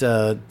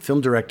 that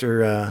film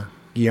director,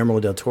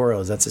 Guillermo del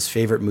Toro, that's his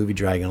favorite movie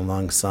dragon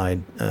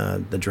alongside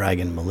the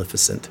dragon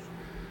Maleficent.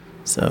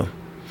 So.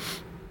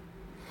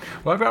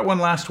 Well, I've got one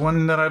last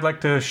one that I'd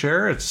like to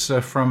share. It's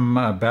from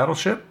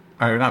Battleship.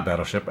 Not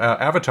Battleship,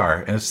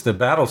 Avatar. And it's the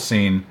battle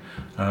scene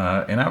in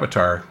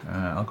Avatar.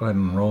 I'll go ahead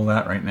and roll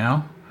that right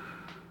now.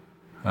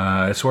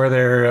 It's where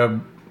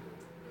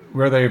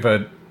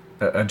they've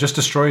just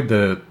destroyed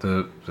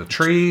the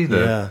tree,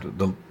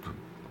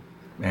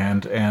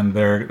 and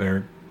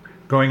they're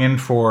going in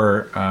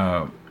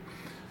for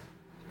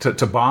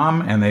to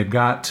bomb, and they've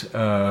got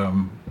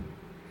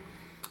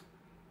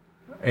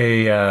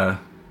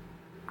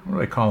what do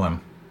they call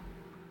him?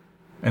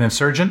 An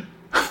insurgent?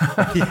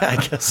 Yeah,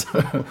 I guess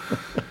so.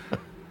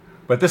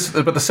 But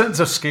the sense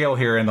of scale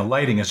here and the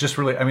lighting is just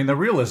really, I mean, the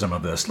realism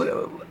of this.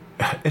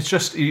 It's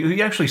just,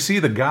 you actually see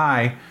the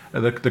guy,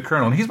 the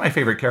colonel, and he's my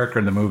favorite character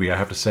in the movie, I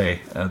have to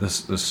say,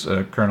 this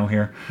colonel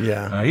here.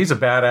 Yeah. He's a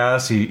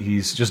badass.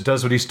 He's just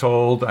does what he's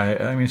told.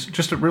 I mean, it's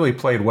just really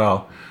played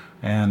well.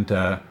 And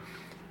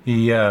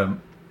you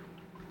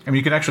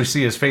can actually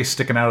see his face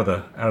sticking out of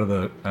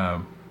the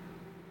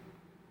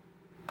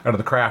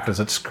craft as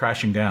it's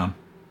crashing down.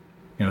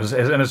 You know,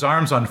 and his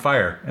arm's on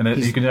fire, and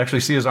you can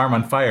actually see his arm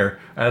on fire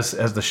as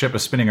the ship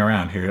is spinning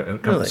around here.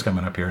 It's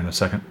coming up here in a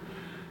second.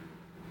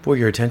 Boy,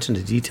 your attention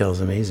to detail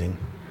is amazing.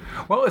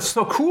 Well, it's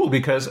so cool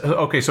because,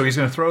 okay, so he's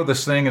going to throw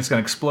this thing, it's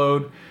going to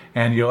explode,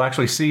 and you'll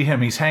actually see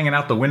him. He's hanging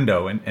out the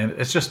window, and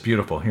it's just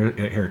beautiful. Here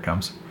it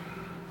comes.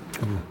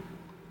 Ooh.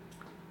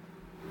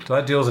 So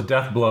that deals a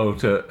death blow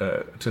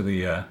to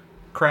the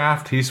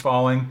craft. He's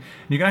falling.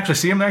 You can actually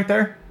see him right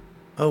there.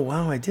 Oh,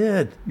 wow, I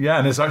did. Yeah,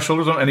 and his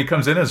shoulders and he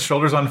comes in, his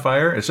shoulders on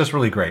fire. It's just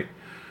really great.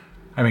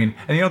 I mean,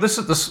 and you know,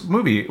 this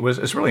movie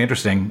it's really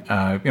interesting.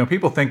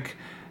 People think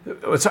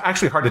it's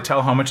actually hard to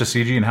tell how much is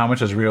CG and how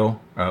much is real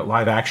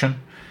live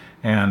action,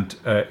 and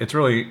it's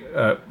really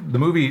the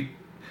movie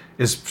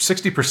is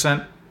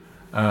 60%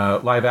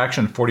 live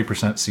action,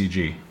 40%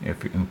 CG.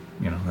 If you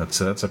know,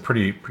 that's a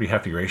pretty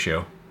hefty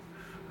ratio.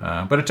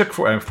 But it took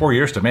 4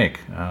 years to make,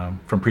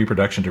 from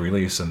pre-production to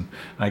release, and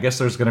I guess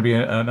there's going to be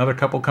another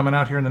couple coming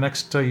out here in the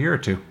next year or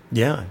two.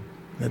 Yeah,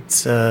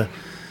 that's. I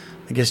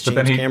guess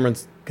James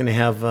Cameron's going to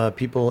have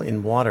people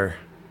in water.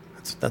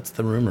 That's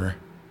the rumor.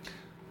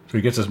 So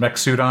he gets his mech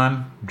suit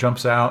on,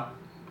 jumps out,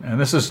 and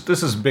this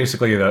is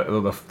basically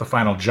the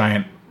final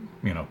giant,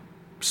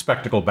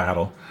 spectacle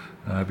battle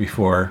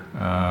before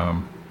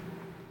the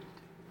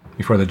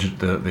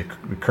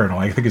colonel.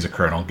 I think he's a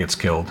colonel, gets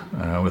killed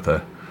with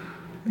a.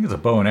 I think it's a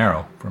bow and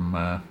arrow from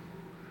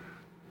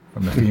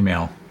the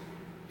female.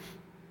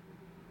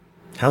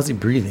 How's he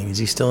breathing? Is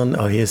he still in?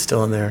 Oh, he is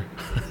still in there.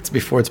 It's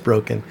before it's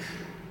broken.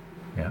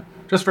 Yeah,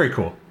 just very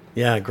cool.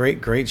 Yeah,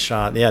 great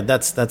shot. Yeah,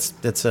 that's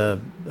a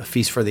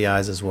feast for the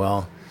eyes as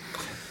well.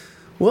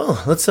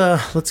 Well, let's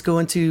go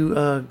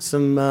into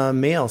some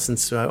mail,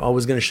 since I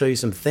was going to show you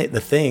some The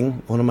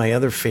Thing, one of my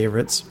other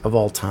favorites of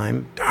all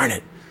time. Darn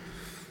it.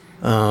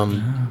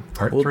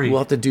 Part 3. We'll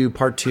have to do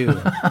part 2.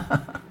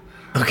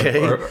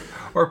 Okay.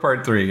 Or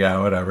part 3,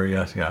 yeah, whatever.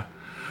 Yes, yeah.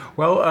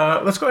 Well,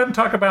 let's go ahead and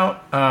talk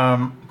about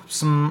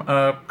some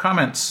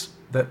comments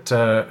that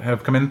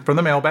have come in from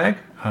the mailbag.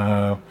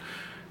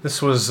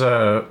 This was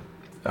a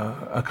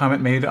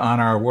comment made on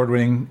our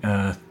award-winning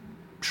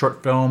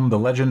short film, The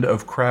Legend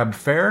of Crab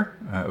Fair.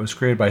 It was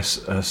created by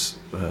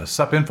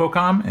Sup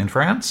Infocom in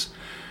France,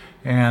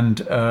 and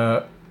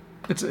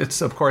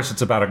it's of course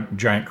it's about a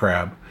giant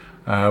crab.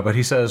 But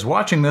he says,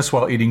 watching this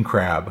while eating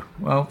crab.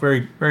 Well,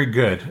 very, very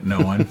good,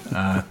 no one.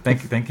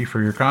 Thank you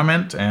for your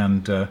comment.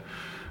 And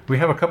we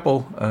have a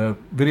couple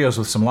videos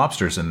with some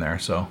lobsters in there,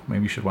 so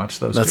maybe you should watch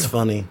those. That's too.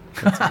 Funny.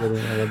 That's a good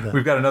one. I love that.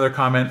 We've got another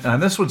comment,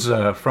 and this was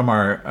from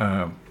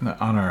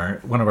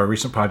one of our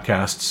recent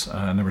podcasts,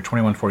 number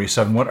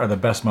 2147. What are the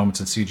best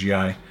moments in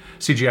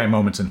CGI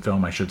moments in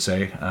film, I should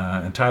say?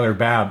 And Tyler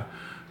Babb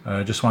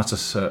just wants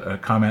us a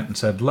comment and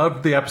said,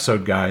 "Loved the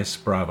episode, guys.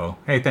 Bravo."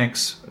 Hey,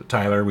 thanks,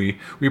 Tyler. We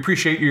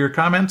appreciate your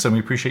comments, and we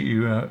appreciate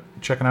you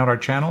checking out our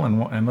channel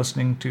and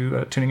listening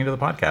to tuning into the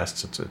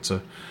podcasts.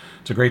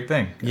 It's a great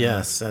thing.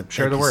 Yes,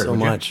 share the word so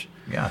much.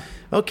 You? Yeah.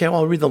 Okay, well,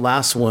 I'll read the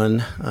last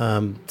one.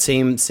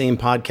 Same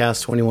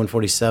podcast,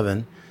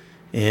 2147,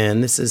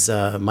 and this is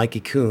Mikey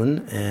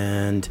Kuhn,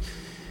 and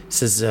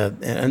says,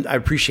 and I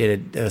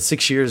appreciate it.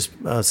 6 years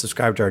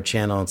subscribed to our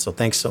channel, and so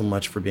thanks so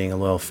much for being a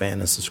loyal fan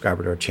and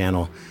subscriber to our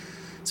channel.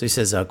 So he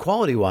says,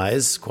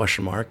 quality-wise, ?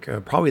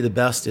 Probably the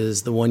best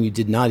is the one you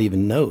did not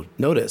even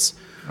notice.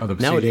 Oh, the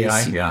nowadays,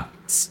 CGI, yeah.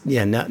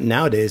 Yeah,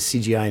 nowadays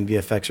CGI and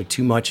VFX are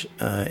too much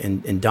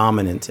and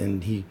dominant,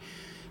 and he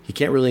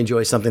can't really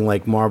enjoy something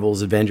like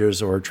Marvel's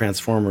Avengers or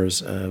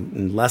Transformers.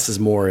 And less is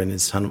more, in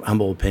his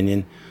humble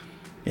opinion.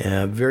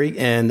 A very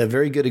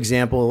good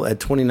example at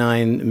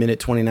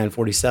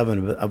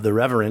 29:47 of the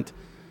Revenant,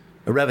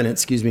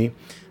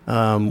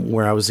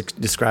 where I was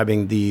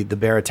describing the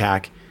bear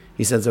attack.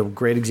 He says a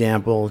great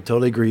example,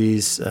 totally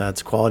agrees.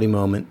 It's a quality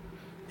moment.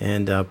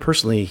 And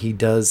personally, he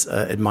does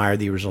admire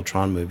the original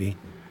Tron movie.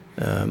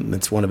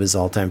 It's one of his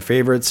all-time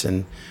favorites,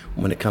 and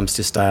when it comes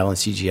to style and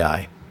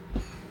CGI.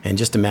 And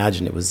just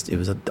imagine, it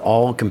was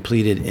all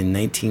completed in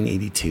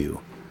 1982.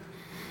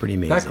 Pretty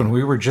amazing. Back when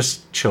we were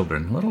just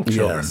children, little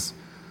children. Yes.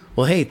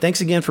 Well, hey,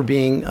 thanks again for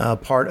being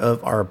part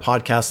of our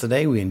podcast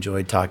today. We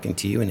enjoyed talking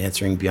to you and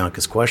answering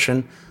Bianca's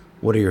question.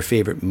 What are your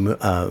favorite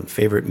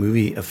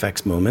movie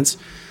effects moments?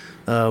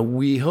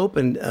 We hope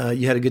you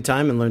had a good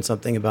time and learned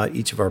something about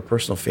each of our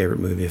personal favorite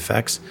movie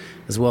effects,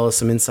 as well as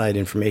some inside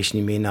information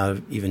you may not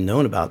have even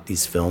known about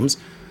these films.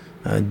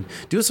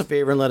 Do us a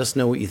favor and let us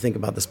know what you think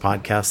about this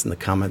podcast in the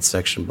comments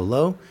section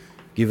below.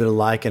 Give it a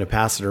like and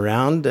pass it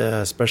around,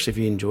 especially if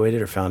you enjoyed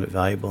it or found it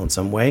valuable in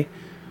some way.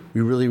 We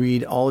really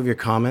read all of your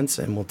comments,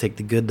 and we'll take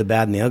the good, the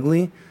bad, and the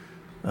ugly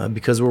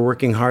because we're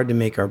working hard to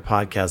make our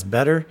podcast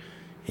better,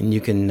 and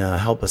you can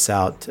help us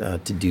out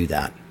to do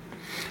that.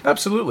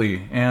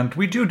 Absolutely. And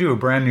we do a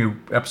brand new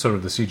episode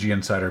of the CG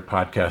Insider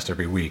podcast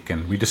every week,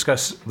 and we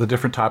discuss the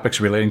different topics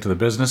relating to the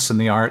business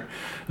and the art,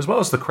 as well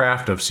as the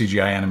craft of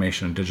CGI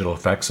animation and digital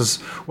effects, as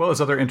well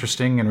as other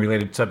interesting and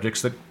related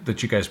subjects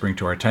that you guys bring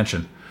to our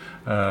attention.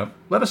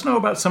 Let us know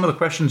about some of the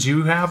questions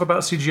you have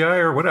about CGI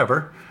or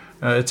whatever.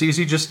 It's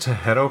easy just to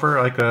head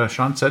over, like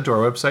Sean said, to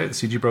our website,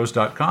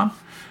 cgbros.com,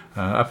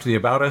 up to the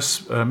About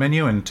Us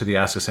menu and to the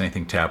Ask Us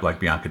Anything tab like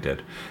Bianca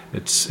did.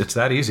 It's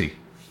that easy.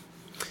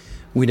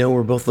 We know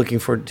we're both looking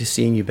forward to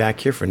seeing you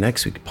back here for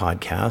next week's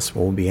podcast,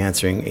 where we'll be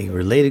answering a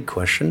related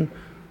question,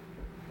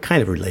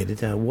 kind of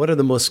related. What are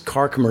the most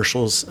car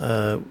commercials?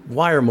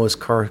 Why are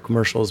most car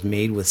commercials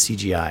made with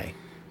CGI?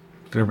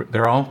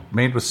 They're all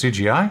made with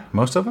CGI?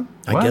 Most of them?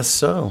 What? I guess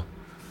so.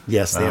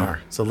 Yes, they are.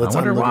 So I'm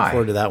looking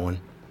forward to that one.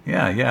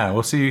 Yeah.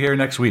 We'll see you here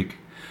next week.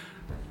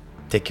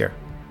 Take care.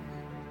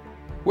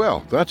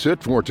 Well, that's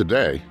it for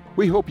today.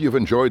 We hope you've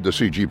enjoyed the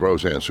CG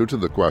Bros answer to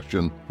the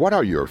question, what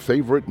are your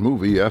favorite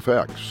movie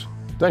FX?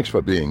 Thanks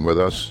for being with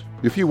us.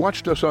 If you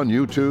watched us on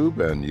YouTube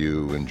and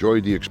you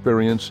enjoyed the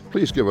experience,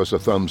 please give us a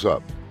thumbs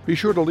up. Be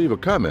sure to leave a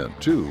comment,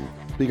 too,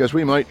 because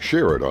we might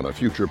share it on a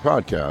future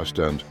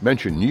podcast and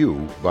mention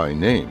you by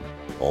name.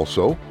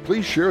 Also,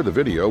 please share the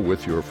video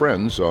with your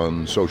friends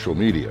on social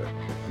media.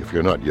 If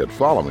you're not yet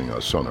following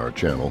us on our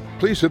channel,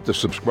 please hit the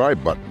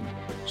subscribe button.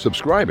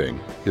 Subscribing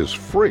is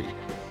free,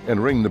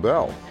 and ring the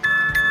bell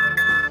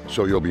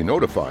so you'll be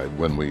notified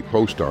when we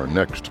post our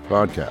next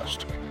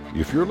podcast.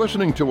 If you're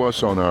listening to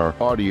us on our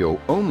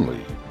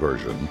audio-only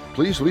version,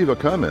 please leave a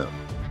comment.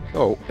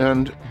 Oh,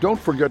 and don't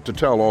forget to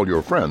tell all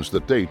your friends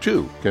that they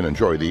too can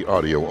enjoy the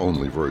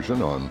audio-only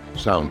version on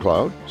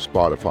SoundCloud,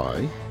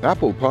 Spotify,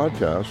 Apple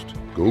Podcast,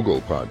 Google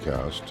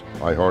Podcast,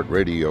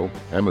 iHeartRadio,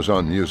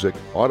 Amazon Music,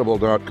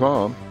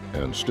 Audible.com,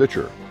 and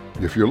Stitcher.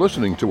 If you're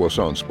listening to us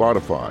on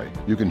Spotify,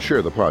 you can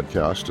share the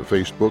podcast to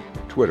Facebook,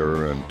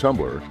 Twitter, and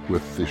Tumblr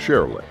with the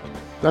share link.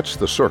 That's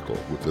the circle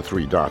with the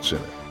 3 dots in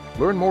it.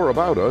 Learn more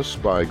about us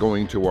by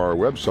going to our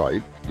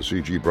website,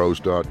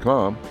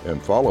 thecgbros.com,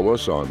 and follow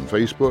us on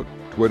Facebook,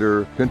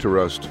 Twitter,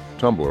 Pinterest,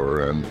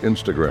 Tumblr, and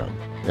Instagram.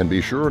 And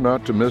be sure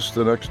not to miss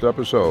the next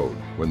episode,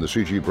 when the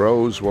CG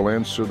Bros will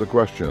answer the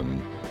question,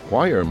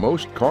 why are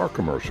most car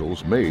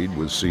commercials made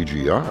with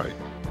CGI?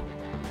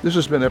 This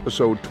has been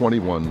episode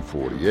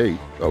 2148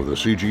 of the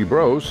CG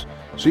Bros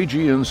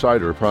CG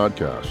Insider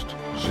Podcast.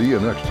 See you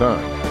next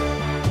time.